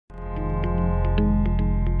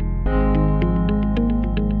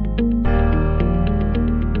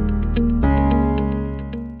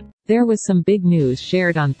There was some big news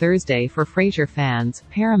shared on Thursday for Frasier fans.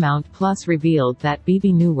 Paramount Plus revealed that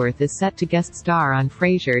Bebe Neuwirth is set to guest star on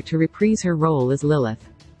Frasier to reprise her role as Lilith.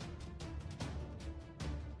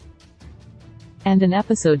 And an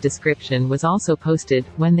episode description was also posted.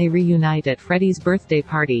 When they reunite at Freddie's birthday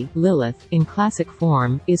party, Lilith, in classic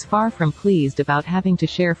form, is far from pleased about having to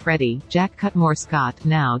share Freddie, Jack Cutmore Scott,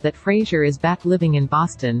 now that Frasier is back living in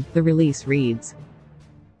Boston, the release reads.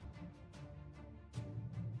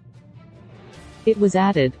 It was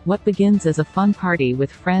added, what begins as a fun party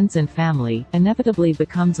with friends and family, inevitably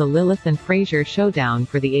becomes a Lilith and Frasier showdown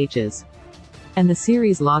for the ages. And the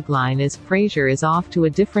series logline is, Frasier is off to a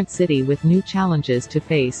different city with new challenges to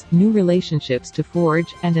face, new relationships to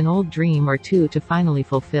forge, and an old dream or two to finally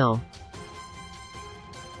fulfill.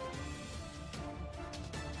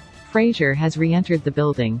 Frasier has re-entered the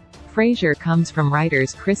building. Frasier comes from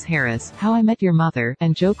writers Chris Harris, How I Met Your Mother,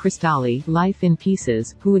 and Joe Cristalli, Life in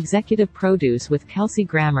Pieces, who executive produce with Kelsey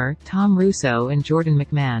Grammer, Tom Russo and Jordan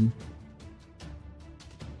McMahon.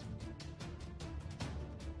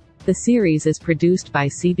 The series is produced by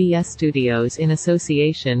CBS Studios in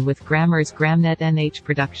association with Grammer's Gramnet NH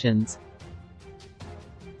Productions.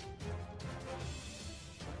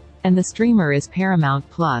 And the streamer is Paramount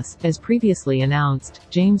Plus. As previously announced,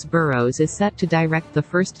 James Burrows is set to direct the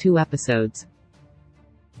first 2 episodes.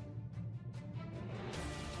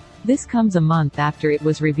 This comes a month after it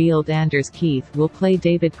was revealed Anders Keith will play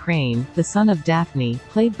David Crane, the son of Daphne,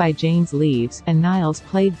 played by James Leaves, and Niles,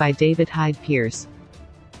 played by David Hyde Pierce.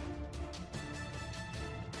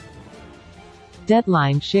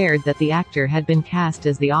 Deadline shared that the actor had been cast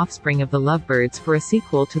as the offspring of the Lovebirds for a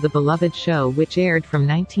sequel to the beloved show, which aired from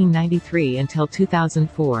 1993 until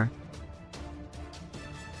 2004.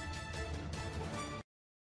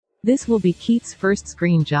 This will be Keith's first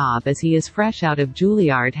screen job, as he is fresh out of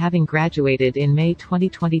Juilliard, having graduated in May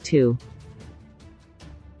 2022.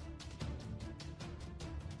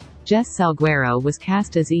 Jess Salguero was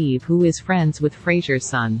cast as Eve, who is friends with Frasier's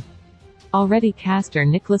son. Already cast are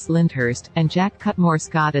Nicholas Lyndhurst, and Jack Cutmore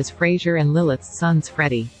Scott as Frasier and Lilith's sons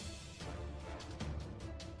Freddie.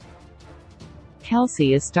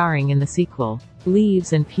 Kelsey is starring in the sequel.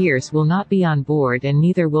 Leaves and Pierce will not be on board, and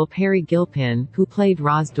neither will Perry Gilpin, who played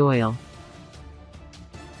Roz Doyle.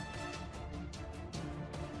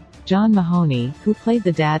 John Mahoney, who played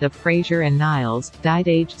the dad of Frasier and Niles, died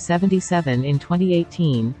aged 77 in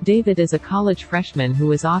 2018. David is a college freshman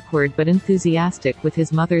who is awkward but enthusiastic with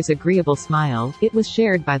his mother's agreeable smile. It was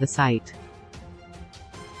shared by the site.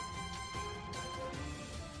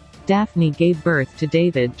 Daphne gave birth to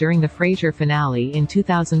David during the Frasier finale in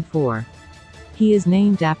 2004. He is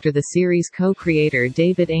named after the series co-creator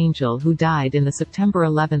David Angel, who died in the September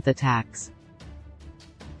 11 attacks.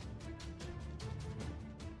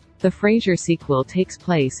 The Frasier sequel takes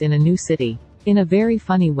place in a new city. In a very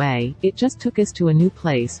funny way, it just took us to a new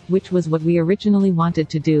place, which was what we originally wanted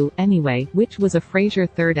to do, anyway, which was a Frasier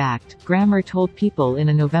third act, Grammer told People in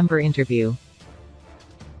a November interview.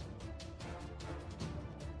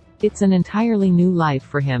 It's an entirely new life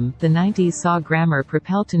for him. The 90s saw Grammer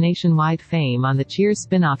propel to nationwide fame on the Cheers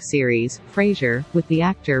spin-off series, Frasier, with the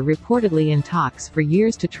actor reportedly in talks for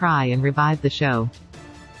years to try and revive the show.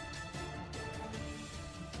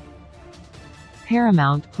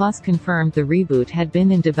 Paramount Plus confirmed the reboot had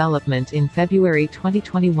been in development in February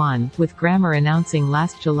 2021, with Grammer announcing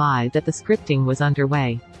last July that the scripting was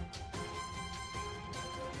underway.